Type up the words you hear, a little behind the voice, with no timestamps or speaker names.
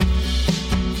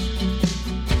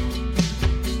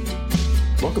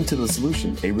Welcome to The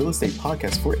Solution, a real estate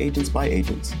podcast for agents by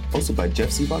agents, hosted by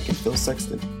Jeff Seabach and Phil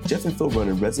Sexton. Jeff and Phil run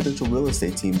a residential real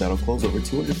estate team that'll close over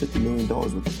 $250 million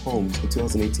worth of homes in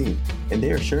 2018, and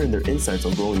they are sharing their insights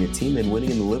on growing a team and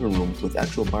winning in the living room with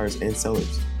actual buyers and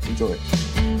sellers. Enjoy.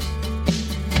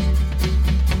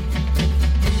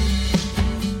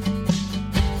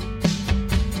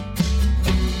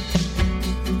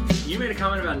 You made a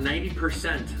comment about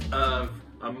 90% of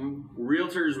a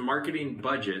realtor's marketing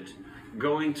budget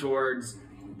going towards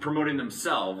promoting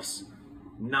themselves,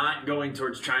 not going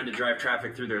towards trying to drive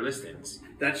traffic through their listings.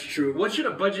 That's true. What should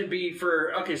a budget be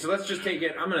for, okay, so let's just take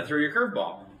it, I'm going to throw you a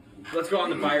curveball. Let's go on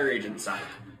the buyer agent side.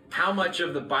 How much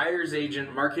of the buyer's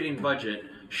agent marketing budget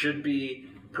should be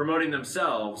promoting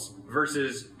themselves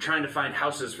versus trying to find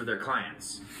houses for their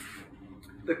clients?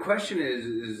 The question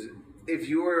is if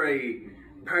you're a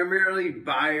primarily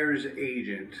buyer's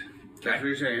agent, that's what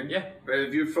you're saying? Yeah. But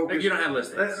if you're focused... Like you don't have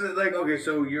listings. Okay,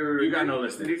 so You got no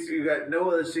listings. You got no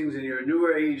listings and you're a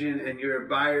newer agent and you're a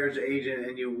buyer's agent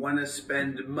and you want to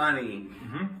spend money...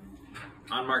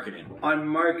 On marketing. On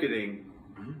marketing.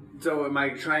 So am I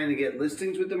trying to get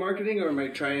listings with the marketing or am I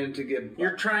trying to get...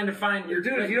 You're trying to find... Dude,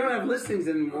 if you don't have listings,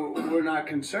 then we're not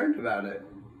concerned about it.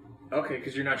 Okay,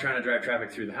 because you're not trying to drive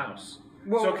traffic through the house.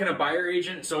 Well, so can a buyer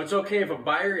agent... So it's okay if a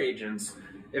buyer agent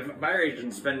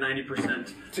spend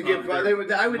 90% to get, I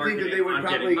would think that they would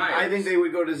probably. I think they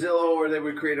would go to Zillow or they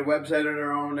would create a website on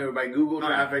their own. They would buy Google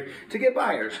traffic to get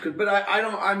buyers. But I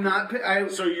don't. I'm not.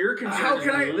 So you're concerned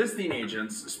that listing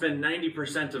agents spend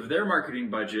 90% of their marketing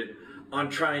budget on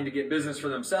trying to get business for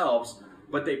themselves,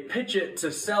 but they pitch it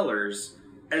to sellers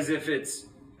as if it's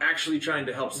actually trying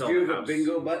to help sell the house. Do you have a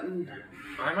bingo button?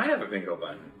 I might have a bingo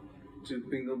button. Do you have a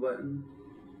bingo button?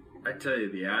 I tell you,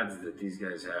 the ads that these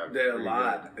guys have. They're a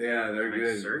lot. Good. Yeah, they're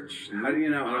good. Search? How do you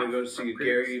not want to go see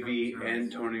Gary Vee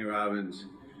and Tony Robbins?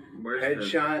 Where's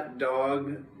Headshot,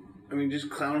 dog. I mean, just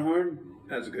clown horn?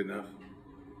 That's good enough.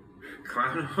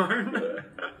 Clown horn?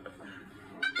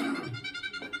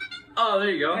 Oh,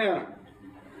 there you go.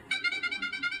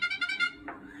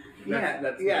 Yeah.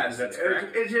 That's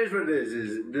correct. Here's what it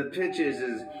is the pitch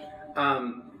is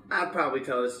I'll probably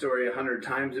tell this story 100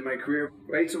 times in my career,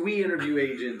 right? So we interview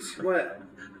agents. What?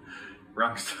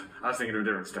 Wrong. I was thinking of a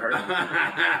different story.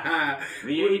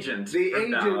 The agent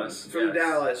from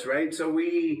Dallas, right? So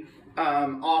we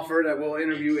offer that we'll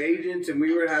interview agents, and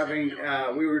we were trying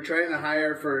to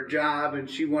hire for a job, and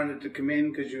she wanted to come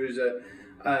in because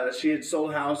she had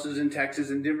sold houses in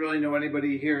Texas and didn't really know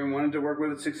anybody here and wanted to work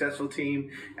with a successful team.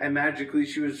 And magically,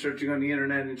 she was searching on the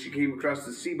internet and she came across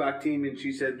the Seabach team and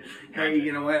she said, hey,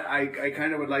 you know what? I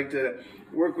kind of would like to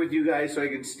work with you guys so I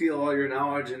can steal all your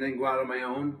knowledge and then go out on my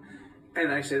own.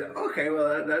 And I said, okay,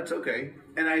 well, that's okay.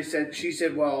 And she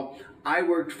said, well, I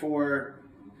worked for...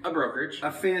 a brokerage.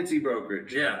 A fancy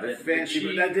brokerage. Yeah.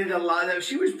 That did a lot.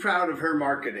 She was proud of her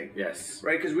marketing. Yes.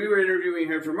 Right? Because we were interviewing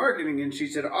her for marketing, and she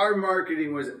said, our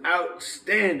marketing was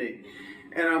outstanding.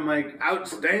 And I'm like,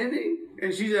 outstanding?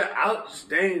 And she said,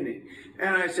 outstanding.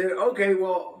 And I said, okay,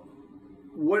 well,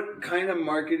 what kind of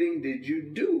marketing did you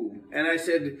do? And I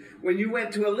said, when you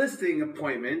went to a listing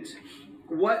appointment,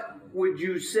 what would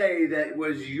you say that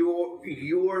was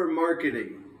your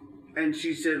marketing? And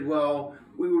she said, well...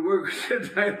 we would work with a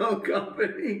title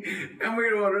company, and we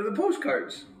would order the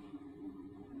postcards.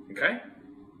 Okay.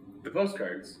 The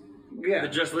postcards. Yeah. The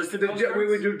just listed postcards? We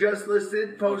would do just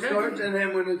listed postcards, and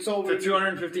then when it's sold... to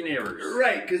 250 neighbors.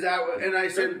 Right, because and I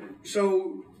said,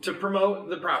 so... to promote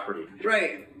the property.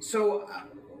 Right. So,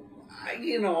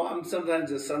 I'm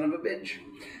sometimes a son of a bitch.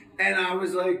 And I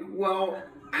was like, well...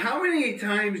 how many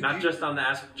times... Not just on the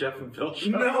Ask Jeff and Phil show?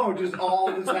 No, just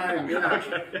all the time. Yeah.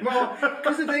 Okay. Well,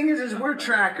 because the thing is we're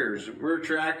trackers. We're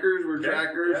trackers,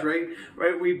 yeah.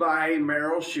 Right? We buy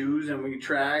Merrill shoes and we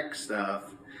track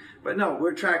stuff. But no,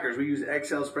 we're trackers. We use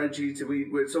Excel spreadsheets,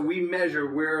 and so we measure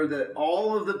where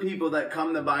all of the people that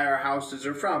come to buy our houses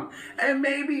are from. And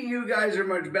maybe you guys are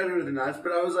much better than us,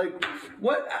 but I was like,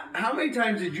 how many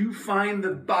times did you find the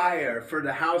buyer for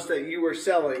the house that you were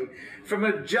selling from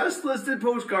a just listed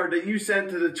postcard that you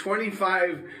sent to the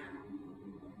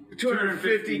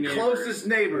 250 closest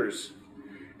neighbors?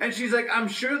 And she's like, I'm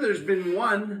sure there's been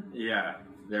one. Yeah,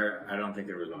 I don't think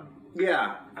there was one.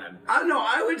 Yeah.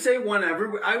 I would say one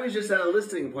ever. I was just at a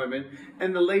listing appointment,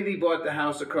 and the lady bought the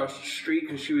house across the street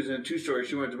because she was in a 2-story.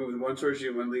 She wanted to move to 1 story. She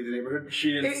didn't want to leave the neighborhood.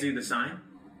 She didn't see the sign?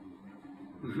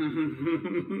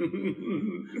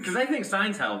 Because I think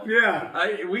signs help. Yeah.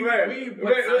 We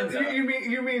put signs up.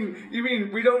 You mean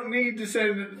we don't need to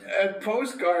send a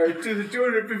postcard to the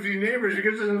 250 neighbors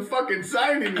because there's a fucking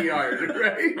sign in the yard,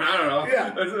 right? I don't know.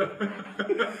 Yeah.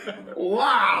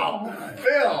 Wow,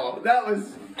 Phil, that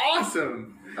was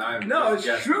awesome.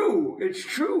 It's true. It's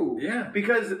true. Yeah.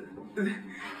 Because.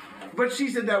 But she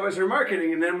said that was her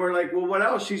marketing, and then we're like, well, what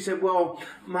else? She said, well,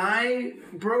 my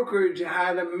brokerage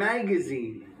had a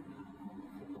magazine.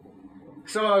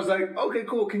 So I was like, okay,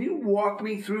 cool. Can you walk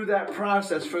me through that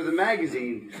process for the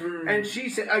magazine? And she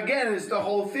said, again, it's the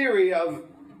whole theory of,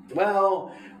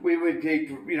 well, we would take,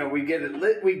 we get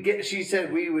it she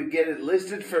said we would get it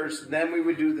listed first, then we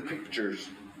would do the pictures.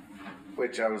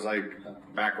 Which I was like,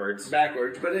 backwards. But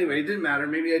anyway, it didn't matter.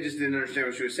 Maybe I just didn't understand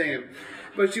what she was saying.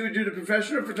 But she would do the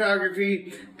professional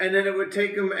photography, and then it would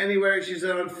take them anywhere. She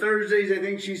said on Thursdays, I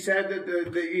think she said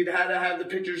that you'd had to have the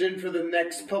pictures in for the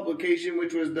next publication,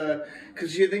 which was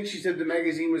because she said the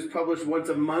magazine was published once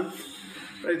a month,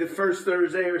 like the first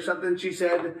Thursday or something. She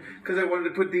said because I wanted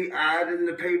to put the ad in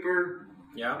the paper.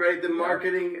 Yeah. Right, the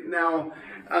marketing. Now,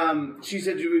 she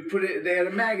said we put it. They had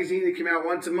a magazine that came out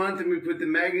once a month, and we put the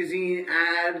magazine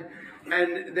ad,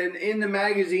 and then in the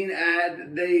magazine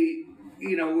ad, they,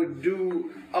 would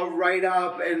do a write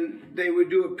up, and they would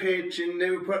do a pitch, and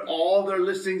they would put all their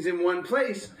listings in one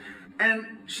place.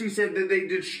 And she said that they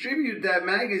distribute that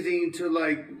magazine to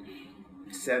like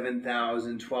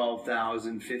 7,000,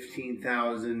 12,000,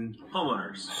 15,000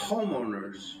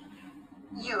 homeowners.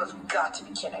 You have got to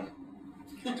be kidding.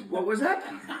 What was that?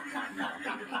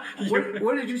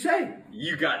 What did you say?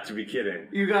 You got to be kidding.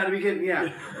 You got to be kidding,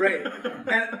 yeah. Right.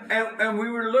 And we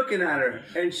were looking at her,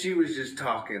 and she was just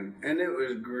talking, and it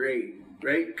was great,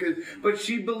 right? But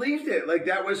she believed it. Like,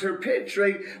 that was her pitch,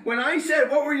 right? When I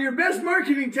said, what were your best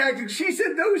marketing tactics? She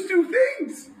said those two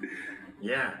things.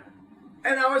 Yeah.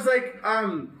 And I was like,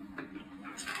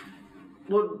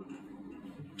 well,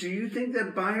 do you think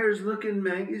that buyers look in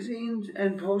magazines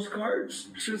and postcards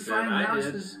to find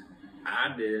houses?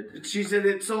 I did. She said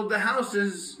it sold the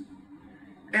houses,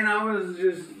 and I was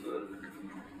just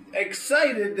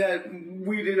excited that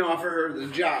we didn't offer her the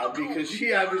job because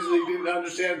she obviously didn't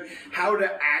understand how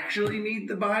to actually meet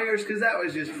the buyers, because that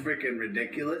was just freaking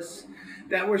ridiculous.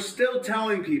 That we're still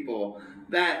telling people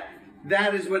that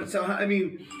is what. So I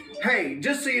mean, hey,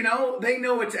 just so you know, they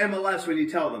know it's MLS when you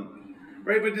tell them.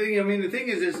 Right, but the thing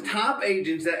is top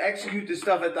agents that execute this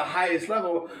stuff at the highest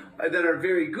level that are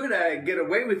very good at it get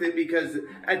away with it because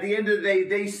at the end of the day,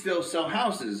 they still sell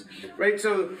houses, right?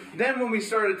 So then when we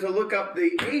started to look up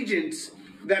the agents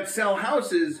that sell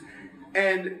houses,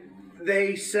 and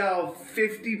they sell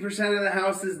 50% of the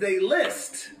houses they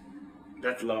list.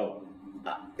 That's low.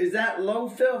 Is that low,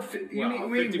 Phil? You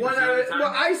mean one out of,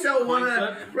 well, I sell one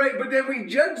out, right? But then we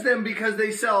judge them because they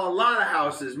sell a lot of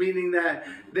houses, meaning that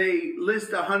they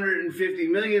list 150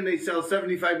 million, they sell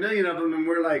 75 million of them, and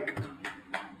we're like,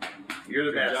 "You're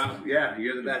the best." Job. Yeah,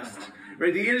 you're the best.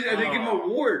 Right? They give them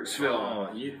awards, Phil. Oh,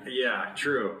 yeah,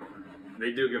 true.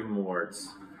 They do give them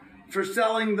awards for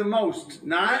selling the most,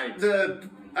 not right.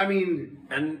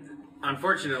 And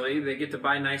unfortunately, they get to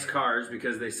buy nice cars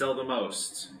because they sell the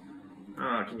most.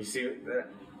 Oh, can you see that?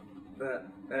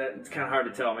 It's kind of hard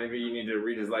to tell. Maybe you need to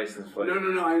read his license plate. No.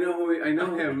 I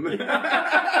know him.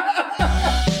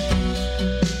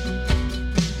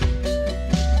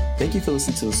 Thank you for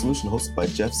listening to The Solution, hosted by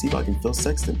Jeff Seabach and Phil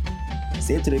Sexton.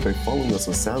 Stay up to date by following us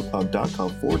on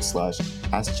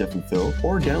SoundCloud.com/Ask Jeff and Phil,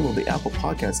 or download the Apple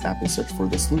Podcast app and search for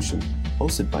The Solution,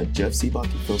 hosted by Jeff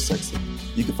Seabach and Phil Sexton.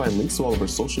 You can find links to all of our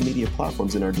social media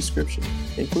platforms in our description,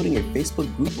 including a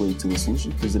Facebook group link to The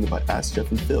Solution presented by Ask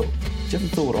Jeff and Phil. Jeff and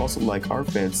Phil would also like our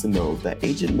fans to know that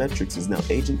Agent Metrics is now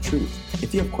Agent Truth.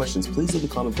 If you have questions, please leave a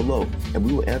comment below, and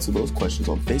we will answer those questions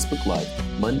on Facebook Live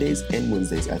Mondays and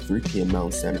Wednesdays at 3 p.m.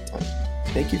 Mountain Standard Time.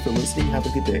 Thank you for listening. Have a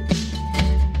good day.